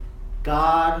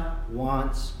God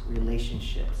wants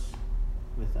relationships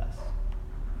with us.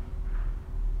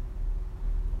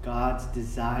 God's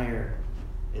desire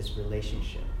is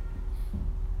relationship.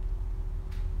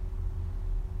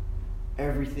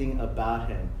 Everything about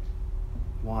him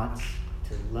wants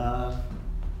to love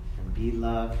and be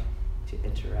loved, to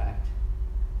interact.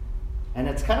 And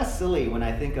it's kind of silly when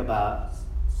I think about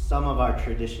some of our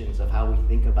traditions of how we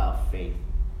think about faith.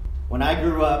 When I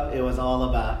grew up, it was all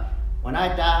about, when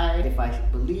I die, if I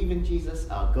believe in Jesus,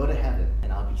 I'll go to heaven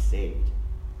and I'll be saved.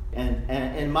 And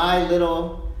in my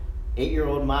little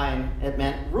 8-year-old mind, it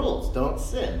meant rules. Don't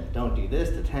sin. Don't do this.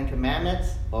 The 10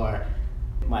 Commandments. Or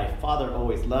my father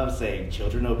always loved saying,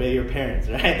 children, obey your parents,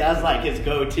 right? That's like his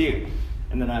go-to.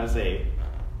 And then I would say,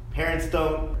 parents,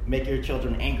 don't make your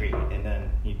children angry. And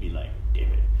then he'd be like,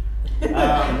 David.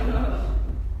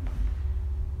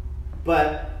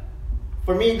 But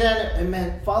for me then, it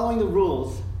meant following the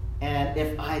rules. And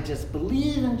if I just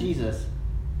believe in Jesus,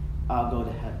 I'll go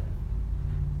to heaven.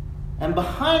 And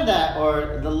behind that,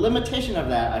 or the limitation of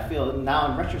that, I feel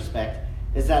now in retrospect,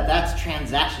 is that that's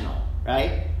transactional,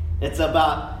 right? It's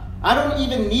about, I don't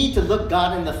even need to look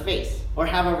God in the face or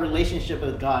have a relationship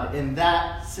with God in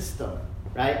that system,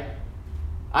 right?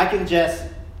 I can just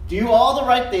do all the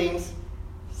right things,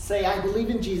 say I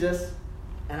believe in Jesus,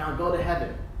 and I'll go to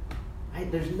heaven.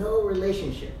 Right? There's no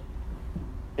relationship.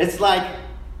 It's like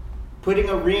putting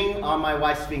a ring on my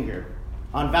wife's finger.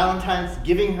 On Valentine's,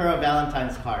 giving her a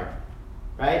Valentine's card,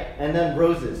 right? And then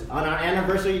roses. On our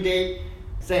anniversary date,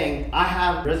 saying, I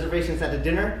have reservations at the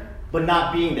dinner, but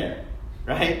not being there,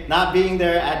 right? Not being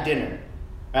there at dinner,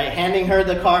 right? Handing her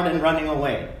the card and running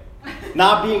away.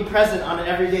 Not being present on an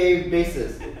everyday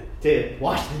basis to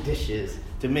wash the dishes,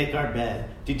 to make our bed,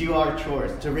 to do our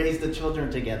chores, to raise the children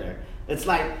together. It's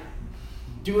like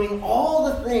doing all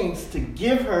the things to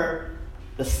give her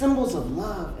the symbols of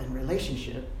love and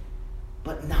relationship,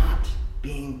 but not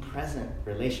being present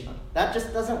relational. That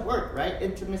just doesn't work, right?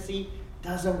 Intimacy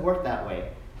doesn't work that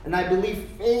way. And I believe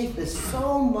faith is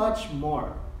so much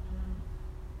more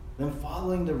than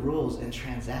following the rules and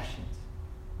transactions.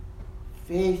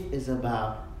 Faith is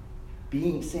about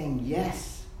saying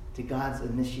yes to God's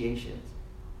initiations.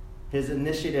 His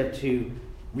initiative to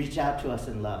reach out to us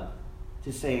in love.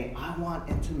 To say, I want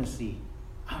intimacy.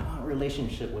 I want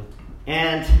relationship with you.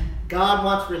 And God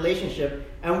wants relationship.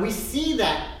 And we see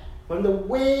that from the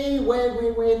way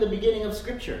in the beginning of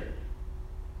Scripture.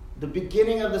 The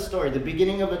beginning of the story, the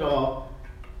beginning of it all,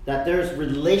 that there's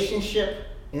relationship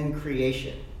in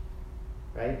creation.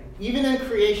 Right? Even in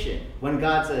creation, when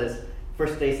God says,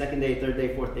 first day, second day, third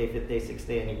day, fourth day, fifth day, sixth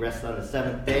day, and he rests on the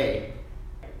seventh day,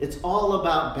 it's all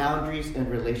about boundaries and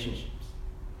relationships.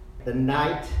 The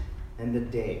night and the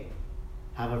day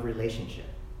have a relationship.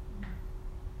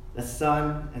 The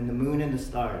sun and the moon and the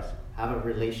stars have a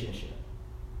relationship.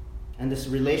 And this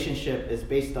relationship is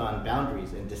based on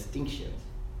boundaries and distinctions.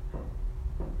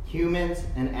 Humans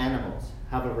and animals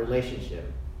have a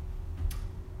relationship.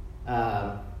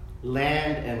 Land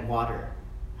and water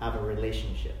have a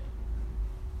relationship.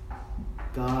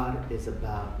 God is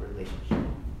about relationship.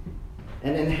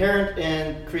 And inherent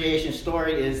in creation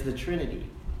story is the Trinity.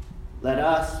 Let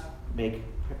us make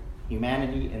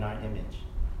humanity in our image.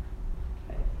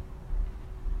 Okay.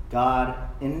 God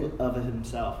in and of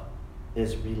himself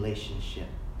is relationship,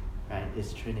 right?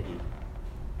 Is Trinity.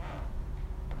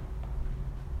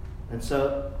 And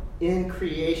so in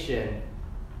creation,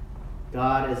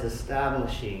 God is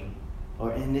establishing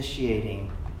or initiating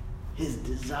his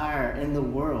desire in the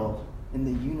world, in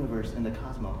the universe, in the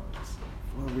cosmos,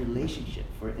 for a relationship,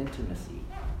 for intimacy.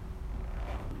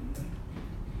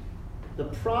 The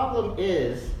problem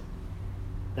is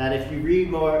that if you read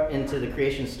more into the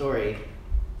creation story,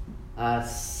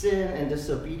 sin and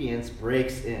disobedience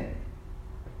breaks in.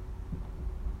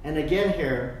 And again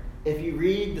here, if you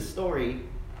read the story,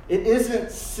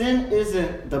 sin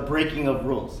isn't the breaking of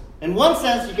rules. In one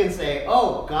sense, you can say,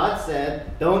 oh, God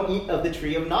said, don't eat of the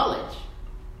tree of knowledge,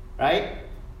 right?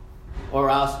 Or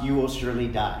else you will surely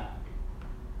die.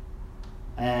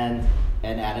 And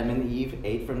Adam and Eve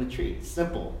ate from the tree.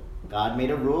 Simple. God made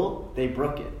a rule, they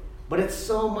broke it. But it's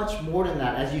so much more than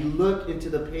that. As you look into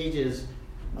the pages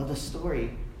of the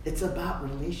story, it's about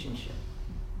relationship.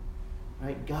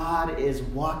 Right? God is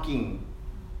walking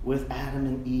with Adam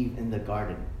and Eve in the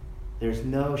garden. There's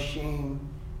no shame.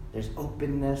 There's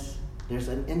openness. There's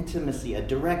an intimacy, a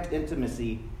direct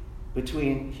intimacy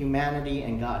between humanity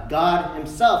and God. God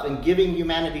himself, in giving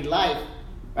humanity life,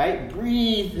 right,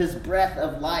 breathed his breath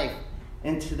of life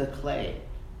into the clay.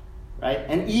 Right?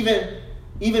 And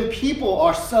even people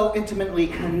are so intimately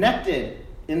connected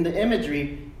in the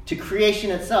imagery to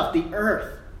creation itself, the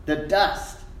earth, the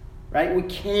dust, right? We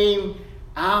came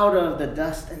out of the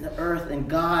dust and the earth, and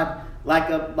God, like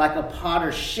a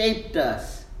potter, shaped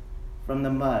us from the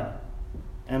mud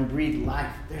and breathed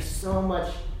life. There's so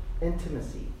much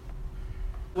intimacy.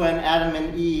 When Adam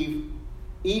and Eve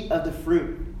eat of the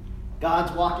fruit,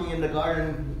 God's walking in the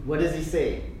garden. What does he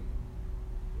say?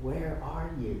 Where are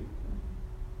you?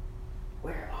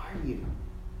 Where are you?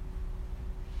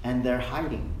 And they're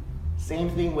hiding. Same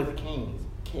thing with Cain.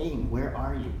 Cain, where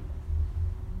are you?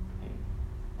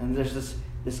 And there's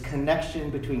this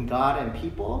connection between God and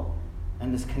people,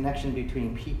 and this connection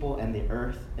between people and the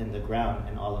earth and the ground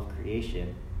and all of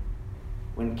creation.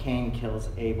 When Cain kills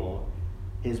Abel,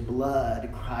 his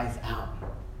blood cries out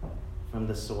from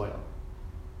the soil.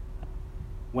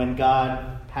 When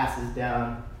God passes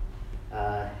down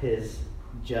his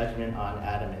judgment on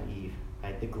Adam and Eve,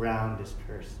 right, the ground is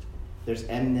cursed. There's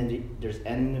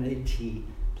enmity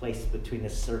placed between the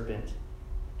serpent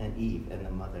and Eve and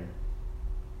the mother.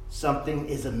 Something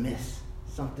is amiss.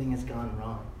 Something has gone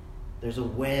wrong. There's a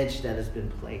wedge that has been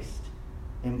placed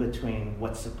in between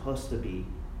what's supposed to be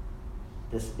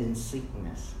this in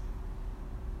syncness,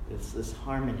 this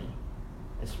harmony,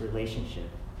 this relationship.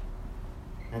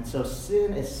 And so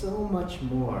sin is so much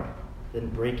more than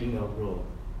breaking a rule.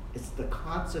 It's the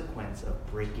consequence of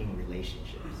breaking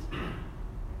relationships.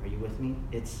 Are you with me?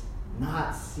 It's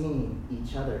not seeing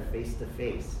each other face to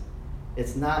face.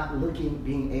 It's not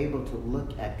being able to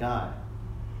look at God.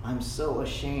 I'm so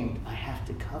ashamed, I have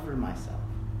to cover myself.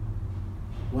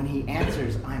 When he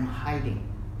answers, I'm hiding.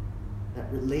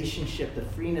 That relationship, the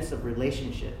freeness of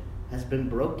relationship, has been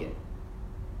broken.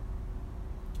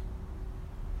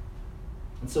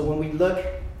 And so when we look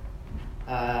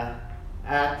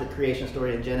at the creation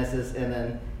story in Genesis, and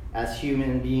then as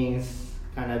human beings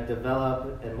kind of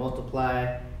develop and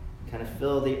multiply, kind of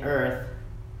fill the earth,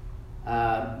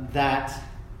 that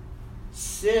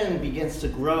sin begins to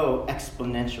grow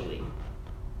exponentially.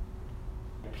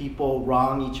 People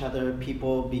wrong each other.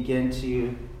 People begin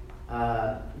to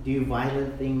do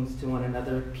violent things to one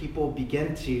another. People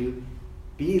begin to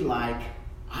be like,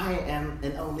 I am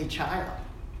an only child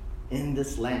in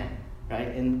this land, right?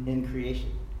 In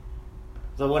creation.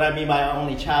 So what I mean by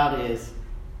only child is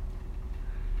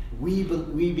we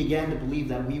began to believe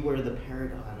that we were the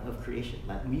paragon of creation,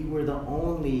 that we were the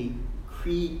only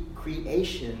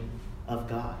creation of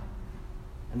God,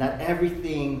 and that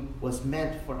everything was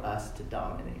meant for us to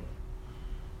dominate,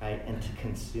 right, and to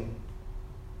consume.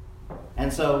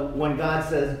 And so when God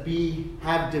says,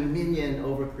 have dominion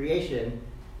over creation,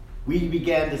 we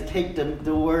began to take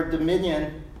the word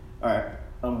dominion, or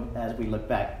as we look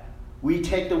back, we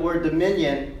take the word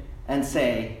dominion and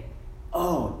say,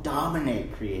 oh,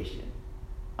 dominate creation.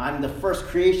 I'm the first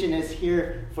creation is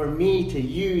here for me to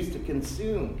use, to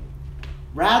consume.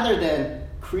 Rather than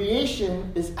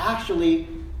creation is actually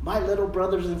my little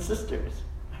brothers and sisters,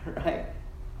 right?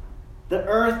 The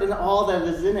earth and all that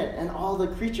is in it and all the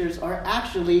creatures are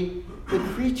actually the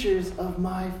creatures of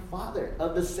my Father,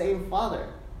 of the same Father.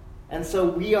 And so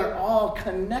we are all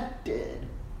connected.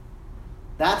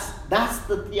 That's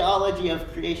the theology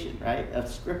of creation, right? Of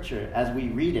Scripture as we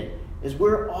read it, is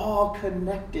we're all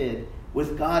connected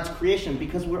with God's creation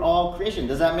because we're all creation.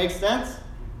 Does that make sense?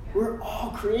 We're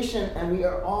all creation, and we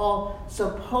are all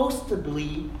supposed to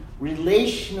be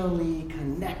relationally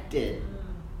connected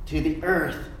to the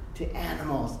earth, to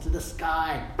animals, to the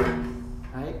sky,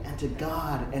 right? And to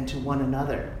God and to one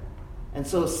another. And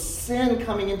so sin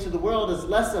coming into the world is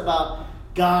less about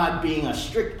God being a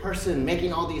strict person,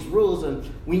 making all these rules, and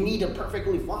we need to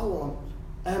perfectly follow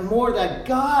them, and more that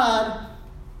God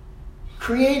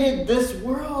created this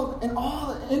world and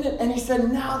all in it, and he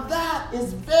said, now that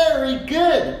is very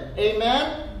good.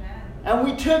 Amen? Amen. And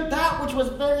we took that which was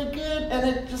very good, and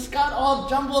it just got all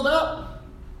jumbled up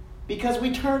because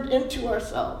we turned into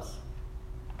ourselves.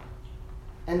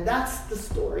 And that's the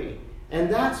story.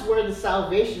 And that's where the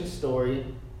salvation story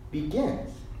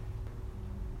begins.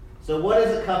 So what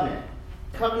is a covenant?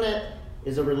 Covenant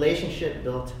is a relationship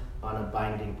built on a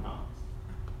binding promise.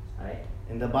 Right?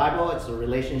 In the Bible, it's a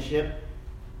relationship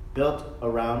built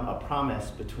around a promise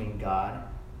between God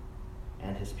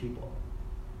and his people.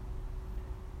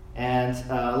 And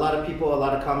a lot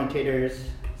of commentators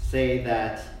say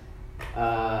that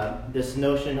this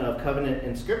notion of covenant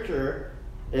in Scripture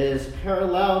is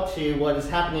parallel to what is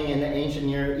happening in the ancient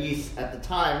Near East at the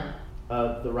time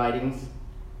of the writings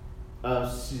of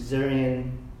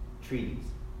suzerain treaties.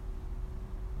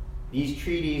 These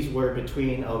treaties were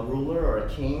between a ruler or a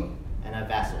king and a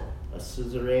vassal, a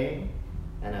suzerain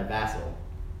and a vassal.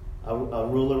 A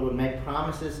ruler would make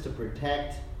promises to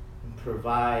protect and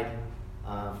provide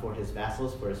for his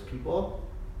vassals, for his people.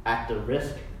 at the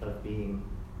risk of being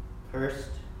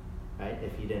cursed, right,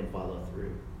 if you didn't follow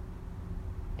through.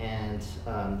 And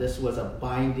this was a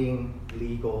binding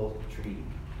legal treaty,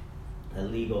 a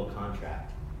legal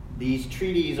contract. These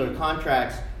treaties or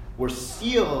contracts were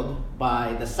sealed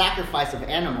by the sacrifice of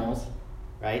animals,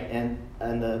 right? And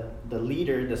the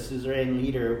leader, the suzerain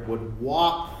leader, would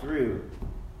walk through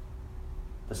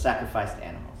the sacrificed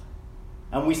animals.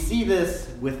 And we see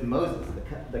this with Moses,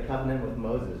 the covenant with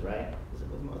Moses, right? Is it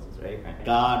with Moses, right?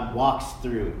 God walks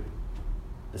through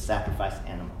the sacrificed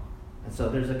animal. And so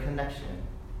there's a connection.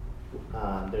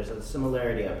 There's a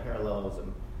similarity, a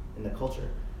parallelism in the culture.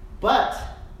 But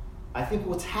I think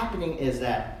what's happening is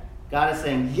that God is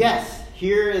saying, yes,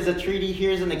 here is a treaty,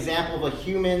 here's an example of a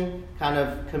human kind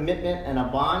of commitment and a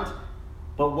bond.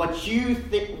 But what you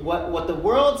think, what the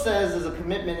world says is a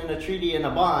commitment and a treaty and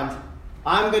a bond,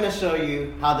 I'm going to show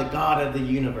you how the God of the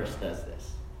universe does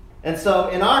this. And so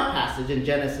in our passage in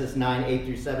Genesis 9, 8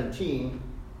 through 17,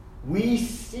 we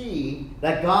see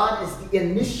that God is the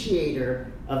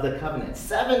initiator of the covenant.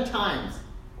 7 times,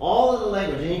 all of the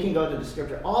language, and you can go to the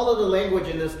scripture, all of the language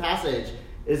in this passage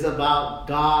is about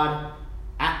God,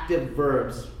 active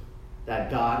verbs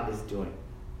that God is doing.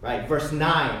 Right? Verse 9,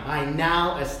 I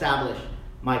now establish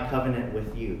my covenant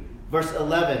with you. Verse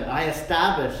 11, I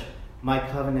establish my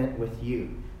covenant with you.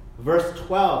 Verse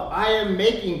 12, I am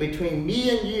making between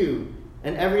me and you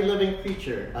and every living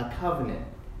creature a covenant.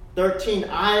 13,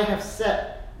 I have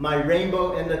set my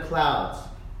rainbow in the clouds.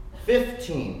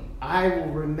 15, I will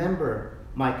remember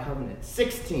my covenant.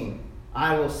 16,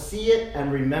 I will see it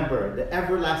and remember the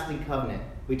everlasting covenant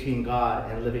between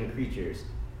God and living creatures.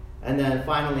 And then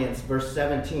finally in verse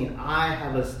 17, I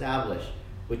have established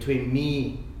between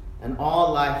me and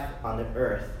all life on the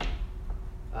earth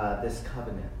this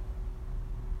covenant.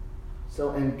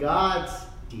 So in God's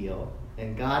deal,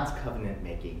 in God's covenant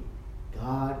making,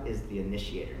 God is the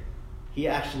initiator. He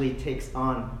actually takes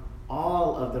on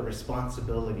all of the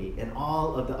responsibility and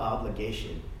all of the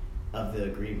obligation of the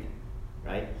agreement,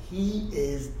 right? He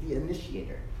is the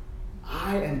initiator.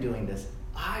 I am doing this.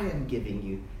 I am giving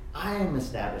you. I am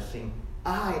establishing.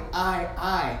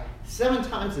 I. 7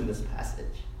 times in this passage.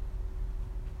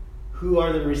 Who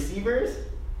are the receivers?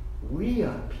 We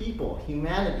are people,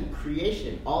 humanity,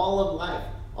 creation, all of life,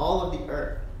 all of the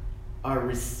earth are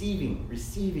receiving.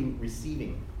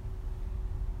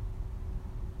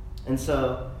 And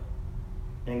so,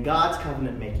 in God's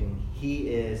covenant making, He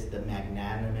is the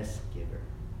magnanimous giver.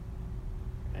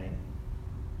 Right?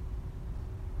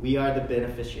 We are the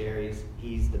beneficiaries.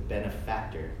 He's the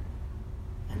benefactor.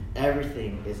 And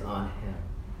everything is on Him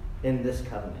in this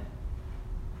covenant.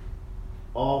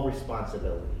 All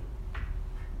responsibility.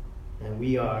 And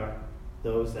we are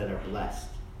those that are blessed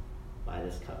by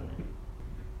this covenant.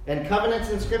 And covenants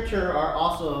in Scripture are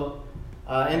also,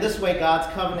 in this way,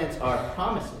 God's covenants are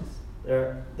promises.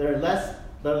 They're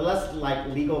less like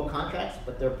legal contracts,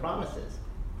 but they're promises.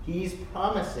 He's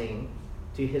promising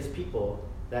to His people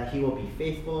that He will be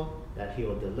faithful, that He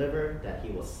will deliver, that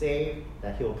He will save,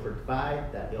 that He will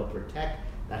provide, that He'll protect,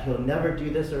 that He'll never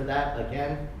do this or that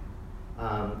again,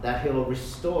 that He'll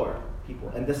restore people.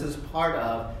 And this is part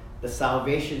of the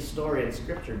salvation story in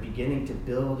Scripture beginning to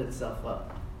build itself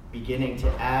up, beginning to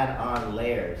add on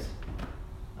layers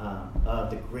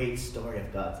of the great story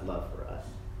of God's love for us.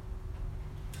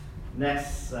 The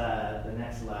next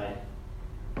slide.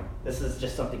 This is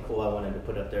just something cool I wanted to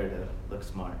put up there to look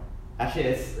smart. Actually,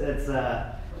 it's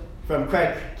from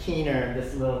Craig Keener,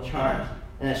 this little chart,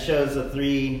 and it shows the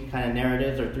 3 kind of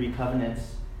narratives or 3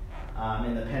 covenants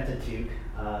in the Pentateuch: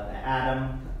 the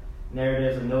Adam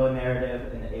narratives, the Noah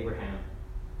narrative, and the Abraham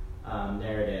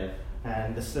narrative,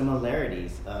 and the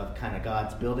similarities of kind of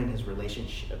God's building His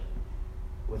relationship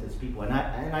with His people. And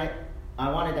I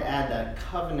wanted to add that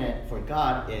covenant for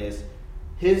God is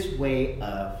His way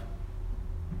of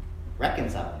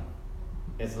reconciling.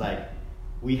 It's like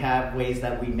we have ways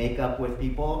that we make up with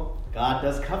people. God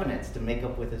does covenants to make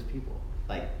up with His people.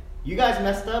 Like, you guys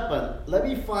messed up, but let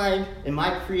me find in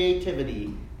my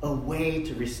creativity a way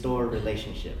to restore a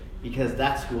relationship, because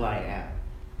that's who I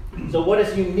am. So what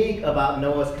is unique about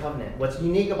Noah's covenant? What's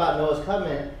unique about Noah's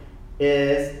covenant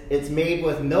is it's made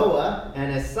with Noah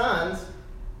and his sons,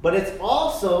 but it's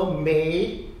also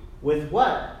made with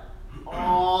what?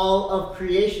 All of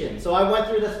creation. So I went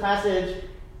through this passage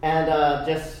and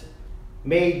just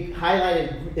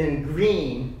highlighted in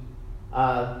green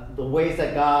the ways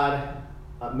that God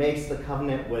makes the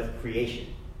covenant with creation.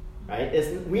 Right?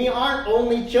 We aren't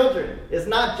only children. It's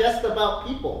not just about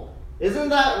people. Isn't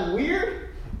that weird?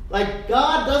 Like,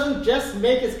 God doesn't just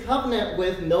make His covenant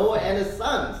with Noah and his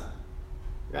sons.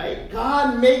 Right?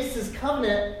 God makes His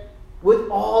covenant with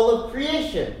all of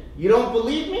creation. You don't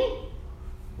believe me?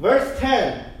 Verse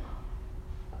 10.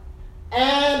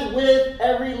 And with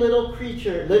every little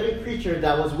creature, living creature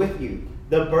that was with you,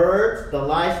 the birds, the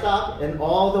livestock, and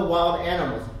all the wild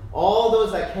animals, all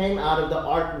those that came out of the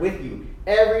ark with you,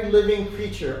 every living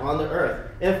creature on the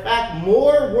earth. In fact,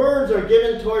 more words are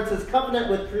given towards his covenant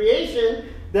with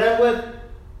creation than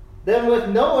with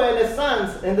Noah and his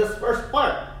sons in this first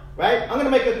part. Right? I'm going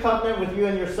to make a covenant with you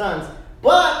and your sons.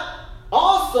 But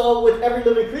also with every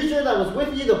living creature that was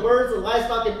with you, the birds, the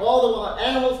livestock, and all the wild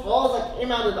animals, all that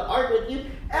came out of the ark with you,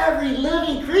 every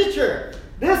living creature.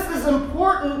 This is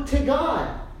important to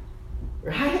God.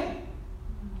 Right?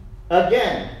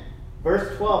 Again,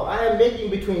 verse 12, I am making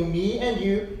between me and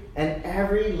you and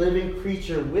every living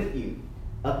creature with you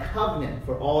a covenant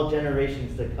for all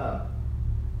generations to come.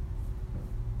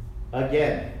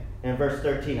 Again, in verse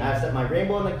 13, I have set my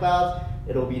rainbow in the clouds.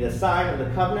 It will be the sign of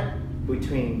the covenant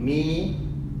between me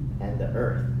and the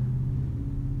earth.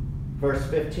 Verse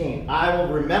 15, I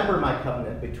will remember my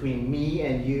covenant between me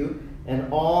and you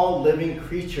and all living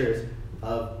creatures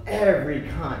of every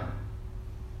kind.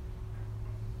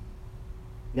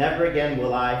 Never again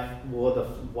will the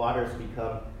waters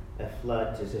become a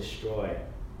flood to destroy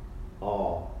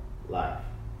all life.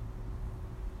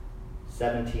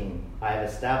 17, I have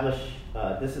established,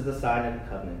 this is the sign of the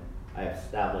covenant I have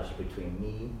established between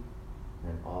me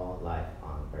and all life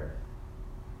on earth.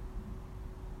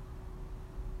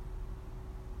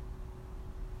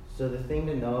 So the thing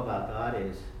to know about God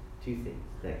is two things.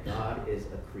 That God is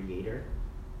a creator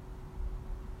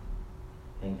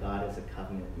and God is a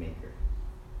covenant maker.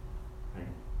 Right?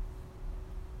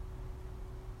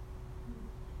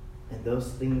 And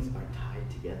those things are tied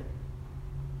together.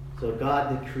 So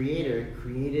God, the creator,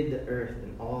 created the earth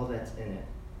and all that's in it.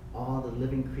 All the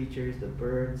living creatures, the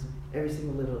birds, every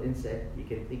single little insect you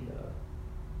can think of.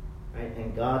 Right?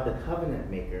 And God, the covenant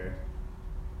maker,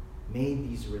 made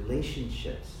these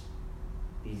relationships,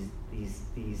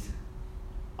 these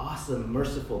awesome,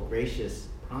 merciful, gracious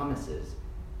promises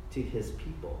to his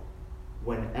people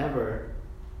whenever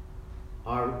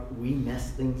we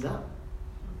mess things up.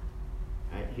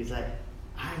 Right? He's like,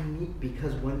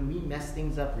 because when we mess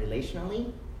things up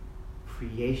relationally,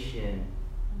 creation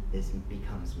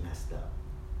becomes messed up.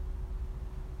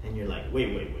 And you're like,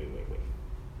 wait.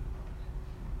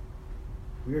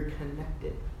 We're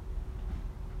connected.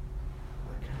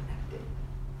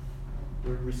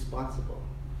 We're responsible.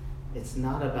 It's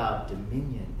not about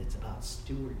dominion, it's about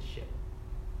stewardship.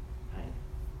 Right?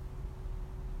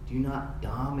 Do not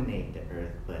dominate the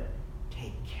earth, but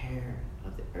take care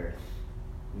of the earth.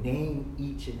 Name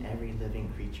each and every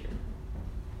living creature.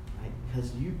 Right?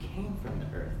 Because you came from the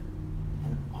earth,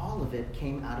 and all of it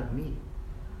came out of me.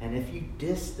 And if you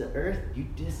diss the earth, you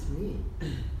diss me.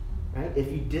 Right?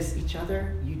 If you diss each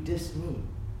other, you diss me.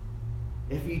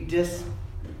 If you diss...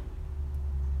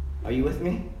 Are you with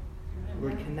me?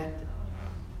 We're connected.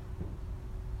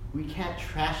 We can't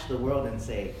trash the world and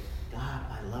say, God,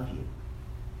 I love you.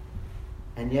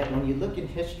 And yet when you look in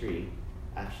history,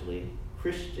 actually,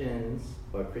 Christians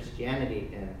or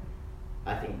Christianity and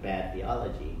I think bad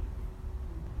theology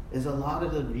is a lot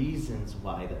of the reasons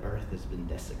why the earth has been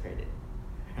desecrated,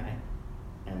 right?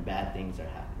 And bad things are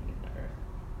happening in the earth.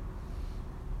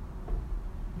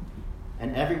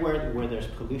 And everywhere where there's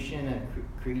pollution and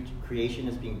creation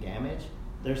is being damaged,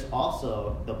 there's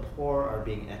also the poor are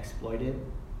being exploited,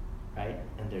 right?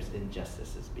 And there's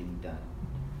injustices being done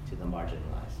to the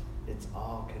marginalized. It's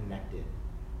all connected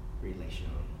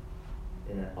relationally.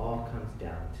 And it all comes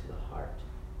down to the heart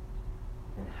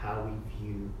and how we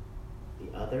view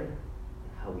the other,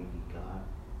 and how we view God,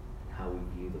 and how we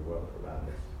view the world around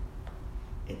us.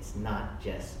 It's not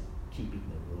just keeping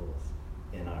the rules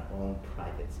in our own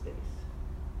private space.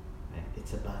 Right?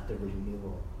 It's about the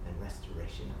renewal and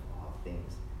restoration of all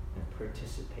things and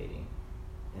participating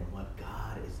in what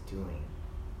God is doing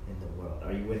in the world.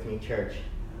 Are you with me, church?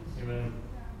 Amen.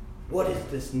 What is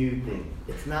this new thing?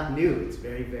 It's not new. It's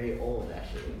very, very old,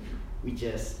 actually. We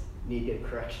just need a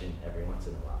correction every once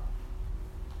in a while.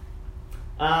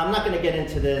 I'm not going to get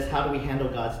into this. How do we handle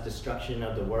God's destruction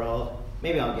of the world?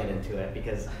 Maybe I'll get into it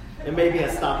because it may be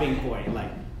a stopping point.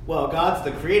 Like, well, God's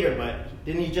the creator, but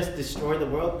didn't he just destroy the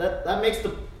world? That makes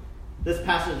this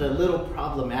passage a little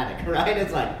problematic, right?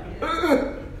 It's like,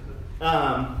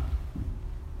 how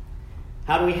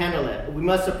do we handle it? We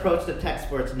must approach the text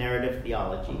for its narrative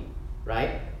theology,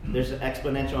 right? There's an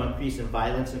exponential increase in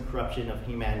violence and corruption of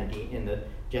humanity in the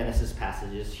Genesis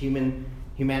passages.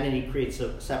 Humanity creates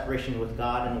a separation with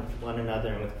God and with one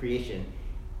another and with creation.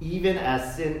 Even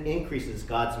as sin increases,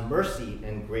 God's mercy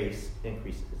and grace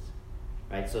increases.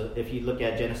 right? So if you look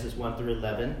at Genesis 1 through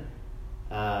 11,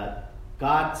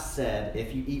 God said,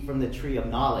 if you eat from the tree of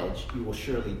knowledge, you will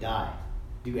surely die.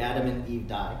 Do Adam and Eve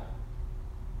die?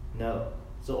 No.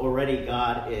 So already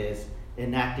God is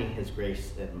enacting his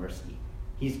grace and mercy.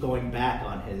 He's going back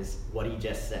on what he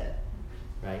just said,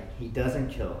 right? He doesn't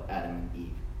kill Adam and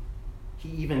Eve. He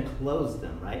even clothes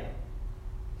them, right?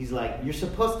 He's like, you're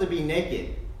supposed to be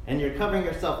naked, and you're covering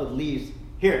yourself with leaves.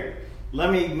 Here,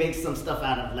 let me make some stuff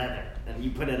out of leather, and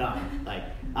you put it on. Like,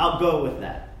 I'll go with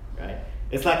that, right?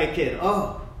 It's like a kid.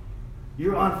 Oh,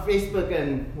 you're on Facebook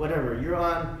and whatever. You're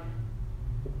on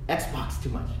Xbox too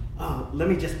much. Oh, let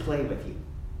me just play with you.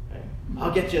 Right?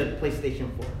 I'll get you a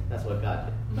PlayStation 4. That's what God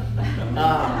did.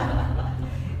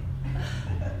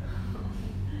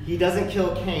 He doesn't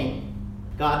kill Cain.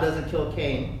 God doesn't kill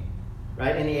Cain,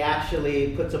 right? And he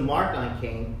actually puts a mark on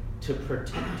Cain to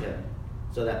protect him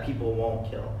so that people won't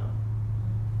kill him,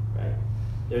 right?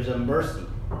 There's a mercy.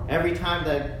 Every time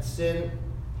that sin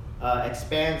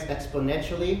expands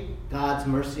exponentially, God's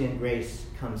mercy and grace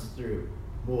comes through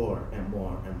more and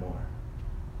more and more.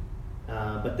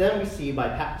 But then we see by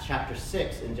chapter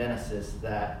 6 in Genesis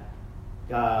that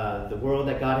the world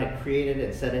that God had created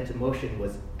and set into motion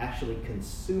was actually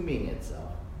consuming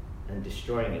itself and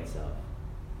destroying itself,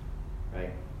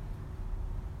 right?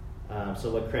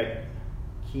 So what Craig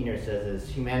Keener says is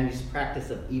humanity's practice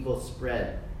of evil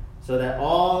spread so that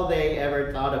all they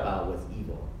ever thought about was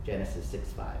evil, Genesis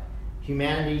 6:5.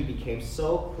 Humanity became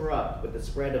so corrupt with the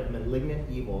spread of malignant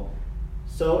evil,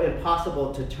 so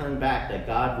impossible to turn back that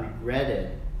God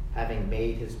regretted having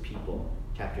made his people,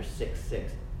 chapter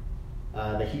 6:6.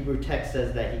 The Hebrew text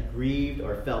says that he grieved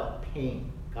or felt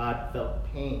pain. God felt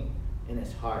pain in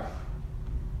his heart.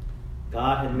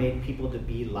 God had made people to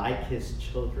be like his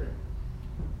children,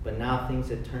 but now things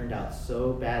had turned out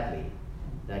so badly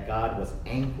that God was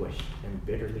anguished and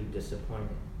bitterly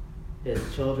disappointed. His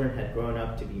children had grown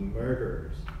up to be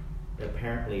murderers,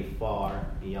 apparently far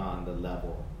beyond the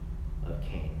level of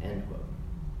Cain, end quote.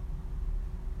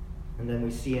 And then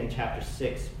we see in chapter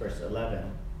 6, verse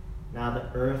 11, now the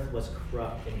earth was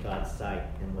corrupt in God's sight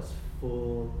and was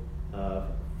full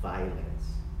of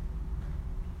violence.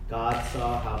 God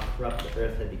saw how corrupt the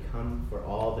earth had become, for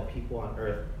all the people on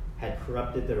earth had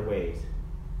corrupted their ways.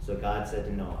 So God said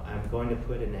to Noah, I'm going to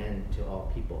put an end to all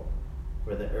people,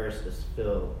 for the earth is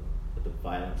filled with the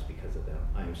violence because of them.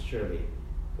 I am surely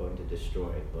going to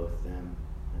destroy both them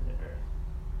and the earth.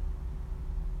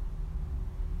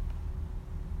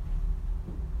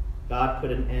 God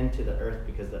put an end to the earth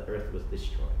because the earth was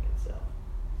destroying itself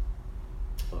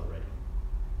already.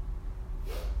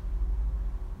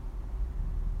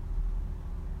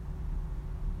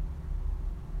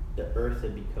 The earth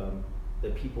had become,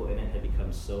 the people in it had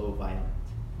become so violent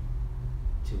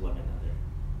to one another.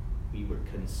 We were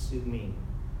consuming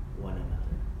one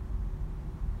another.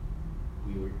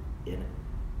 We were in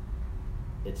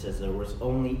it. It says there was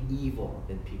only evil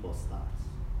in people's thoughts.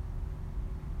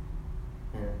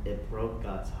 And it broke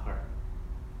God's heart.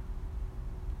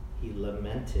 He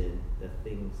lamented the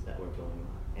things that were going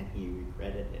on, and he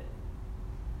regretted it.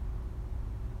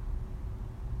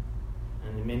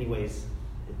 And in many ways,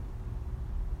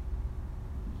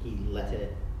 he let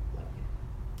it like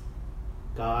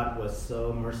it. God was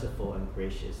so merciful and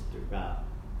gracious throughout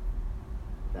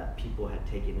that people had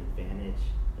taken advantage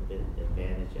of it,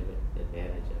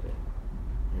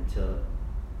 until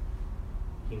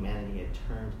humanity had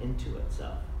turned into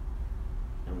itself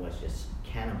and was just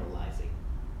cannibalizing,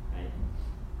 right?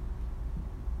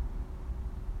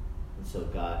 And so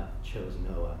God chose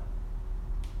Noah,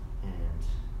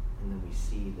 and then we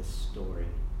see the story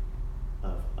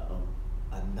of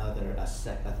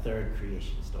a third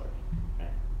creation story, right?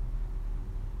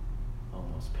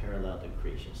 Almost parallel to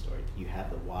creation story. You have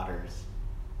the waters,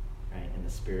 right, and the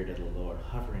Spirit of the Lord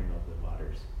hovering over the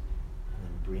waters, and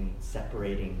then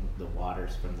separating the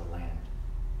waters from the land,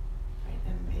 right,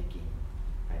 and making,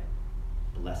 right,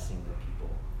 blessing the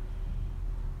people,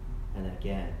 and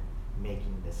again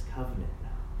making this covenant now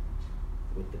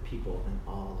with the people and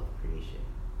all of creation.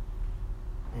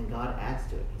 And God adds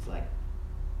to it. He's like,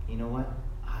 you know what?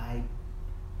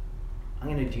 I'm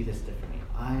going to do this differently.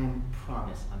 I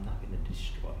promise I'm not going to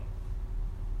destroy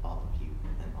all of you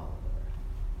and all of the earth.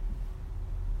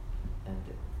 And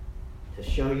to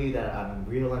show you that I'm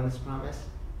real on this promise,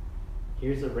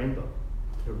 here's a rainbow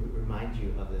to remind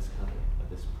you of this covenant, of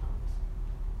this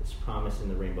promise in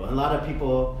the rainbow. And a lot of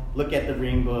people look at the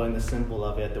rainbow and the symbol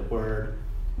of it, the word,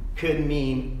 could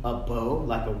mean a bow,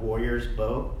 like a warrior's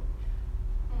bow,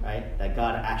 right? That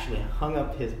God actually hung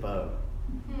up his bow.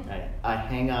 Right? I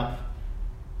hang up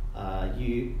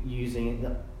using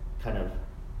kind of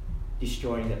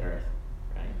destroying the earth,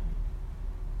 right?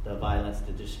 The violence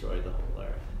to destroy the whole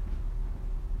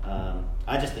earth.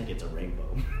 I just think it's a rainbow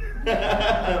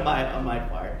on my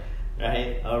part,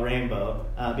 right? A rainbow,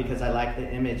 because I like the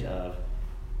image of,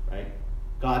 right?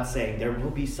 God saying there will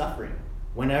be suffering.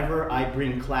 Whenever I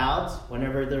bring clouds,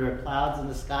 whenever there are clouds in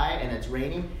the sky and it's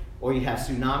raining, or you have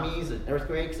tsunamis and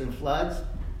earthquakes and floods,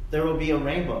 there will be a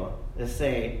rainbow that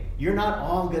say, you're not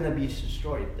all going to be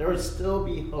destroyed. There will still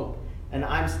be hope, and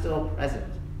I'm still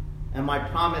present. And my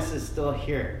promise is still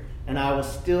here, and I will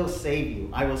still save you.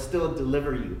 I will still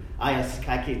deliver you. I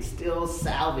can still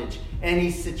salvage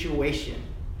any situation,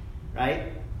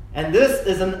 right? And this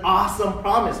is an awesome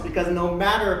promise, because no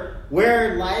matter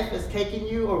where life is taking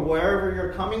you or wherever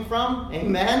you're coming from,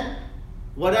 amen,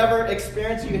 whatever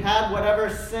experience you had, whatever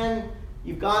sin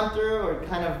you've gone through or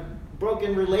kind of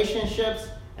broken relationships,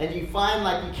 and you find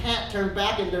like you can't turn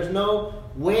back and there's no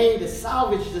way to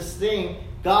salvage this thing,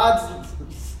 God's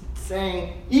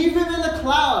saying, even in the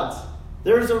clouds,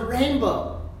 there's a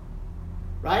rainbow,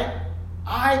 right?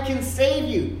 I can save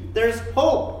you. There's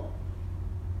hope,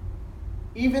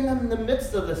 even in the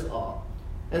midst of this all.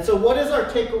 And so what is our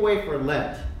takeaway for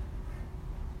Lent?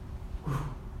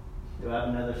 Do I have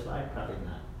another slide? Probably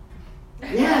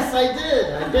not. Yes, I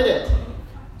did it.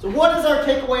 So what is our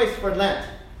takeaways for Lent?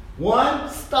 1,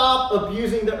 stop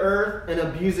abusing the earth and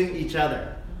abusing each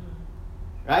other.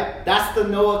 Right? That's the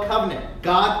Noah covenant.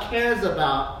 God cares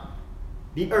about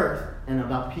the earth and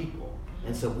about people.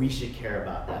 And so we should care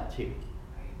about that too.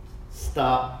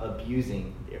 Stop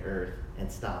abusing the earth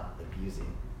and stop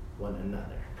abusing one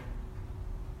another.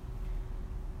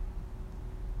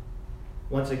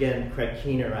 Once again, Craig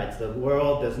Keener writes, the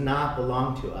world does not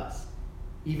belong to us.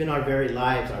 Even our very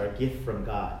lives are a gift from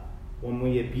God. When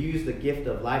we abuse the gift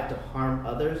of life to harm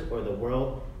others or the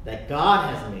world that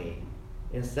God has made,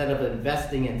 instead of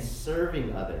investing in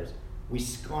serving others, we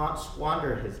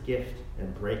squander his gift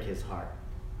and break his heart.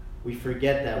 We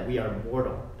forget that we are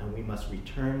mortal and we must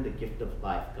return the gift of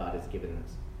life God has given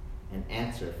us and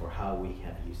answer for how we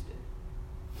have used it.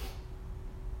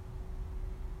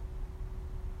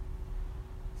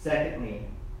 Secondly,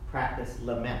 practice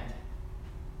lament.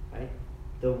 Right?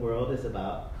 The world is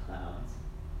about clouds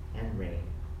and rain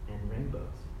and rainbows.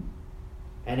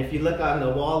 And if you look on the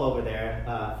wall over there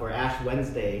for Ash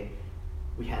Wednesday,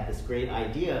 we had this great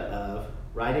idea of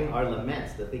writing our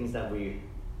laments, the things that we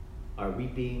are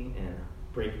weeping and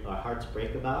our hearts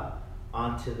break about,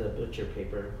 onto the butcher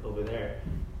paper over there.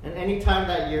 And anytime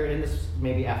that you're in this,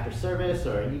 maybe after service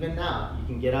or even now, you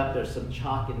can get up, there's some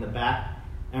chalk in the back,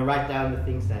 and write down the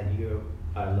things that you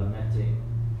are lamenting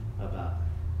about.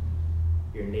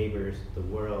 Your neighbors, the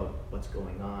world, what's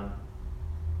going on.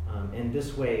 In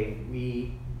this way,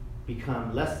 we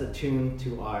become less attuned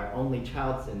to our only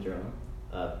child syndrome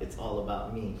of it's all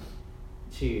about me,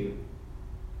 to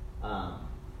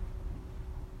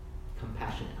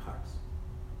compassionate hearts,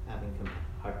 having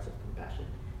hearts of compassion,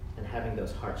 and having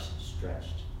those hearts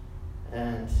stretched.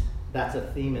 And that's a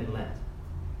theme in Lent.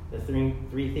 The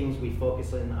three things we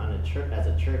focus on as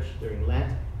a church during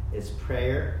Lent is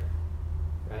prayer,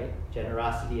 right?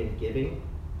 Generosity and giving,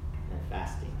 and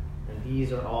fasting. And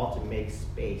these are all to make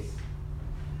space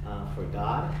for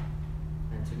God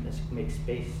and to make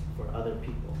space for other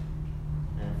people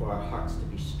and for our hearts to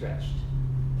be stretched.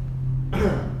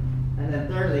 And then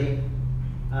thirdly,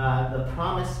 the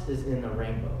promise is in the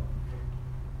rainbow.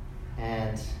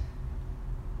 And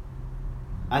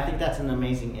I think that's an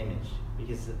amazing image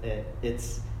because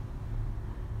it's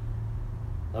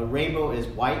a rainbow is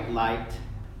white light.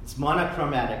 It's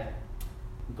monochromatic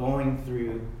going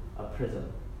through a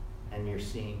prism, and you're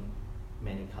seeing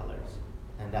many colors.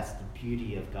 And that's the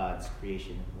beauty of God's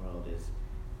creation and world is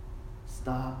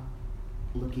stop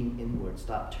looking inward,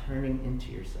 stop turning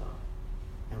into yourself.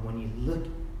 And when you look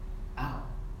out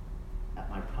at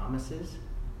my promises,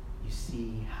 you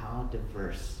see how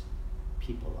diverse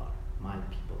people are, my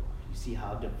people are. You see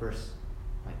how diverse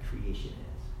my creation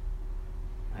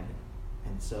is. Right?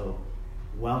 And so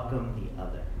welcome the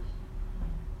other.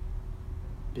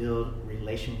 Build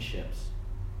relationships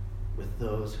with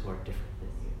those who are different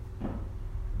than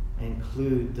you.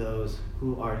 Include those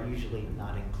who are usually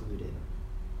not included.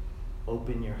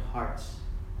 Open your hearts,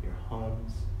 your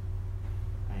homes,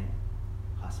 right?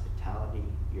 Hospitality,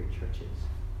 your churches.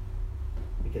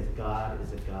 Because God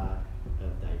is a God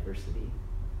of diversity.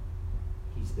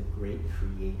 He's the great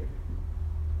creator.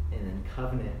 And in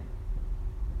covenant,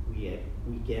 we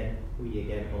again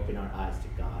open our eyes to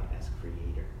God as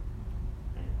creator.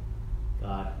 And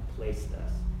God placed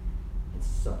us in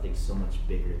something so much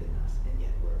bigger than us, and yet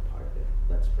we're a part of it.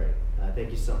 Let's pray.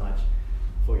 Thank you so much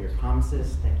for your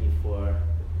promises. Thank you for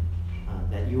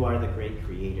that you are the great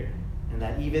creator. And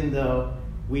that even though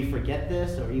we forget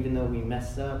this, or even though we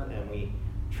mess up and we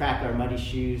track our muddy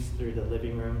shoes through the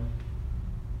living room,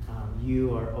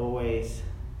 you are always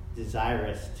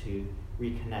desirous to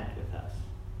reconnect with us.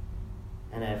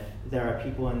 And if there are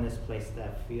people in this place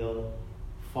that feel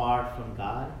far from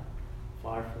God,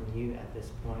 far from you at this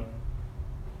point,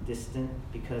 distant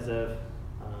because of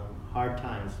hard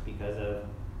times, because of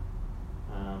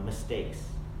mistakes,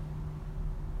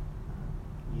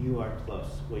 you are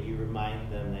close. Will you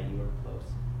remind them that you are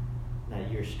close, that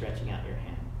you're stretching out your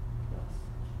hand to us?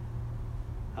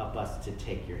 Help us to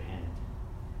take your hand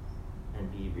and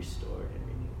be restored and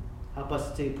renewed. Help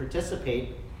us to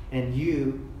participate in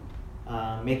you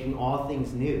making all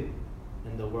things new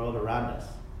in the world around us,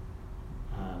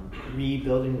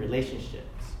 rebuilding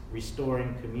relationships,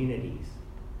 restoring communities,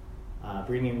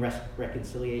 bringing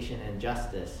reconciliation and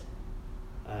justice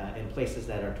in places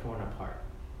that are torn apart.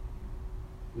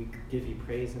 We give you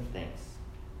praise and thanks.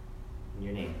 In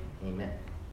your name, amen.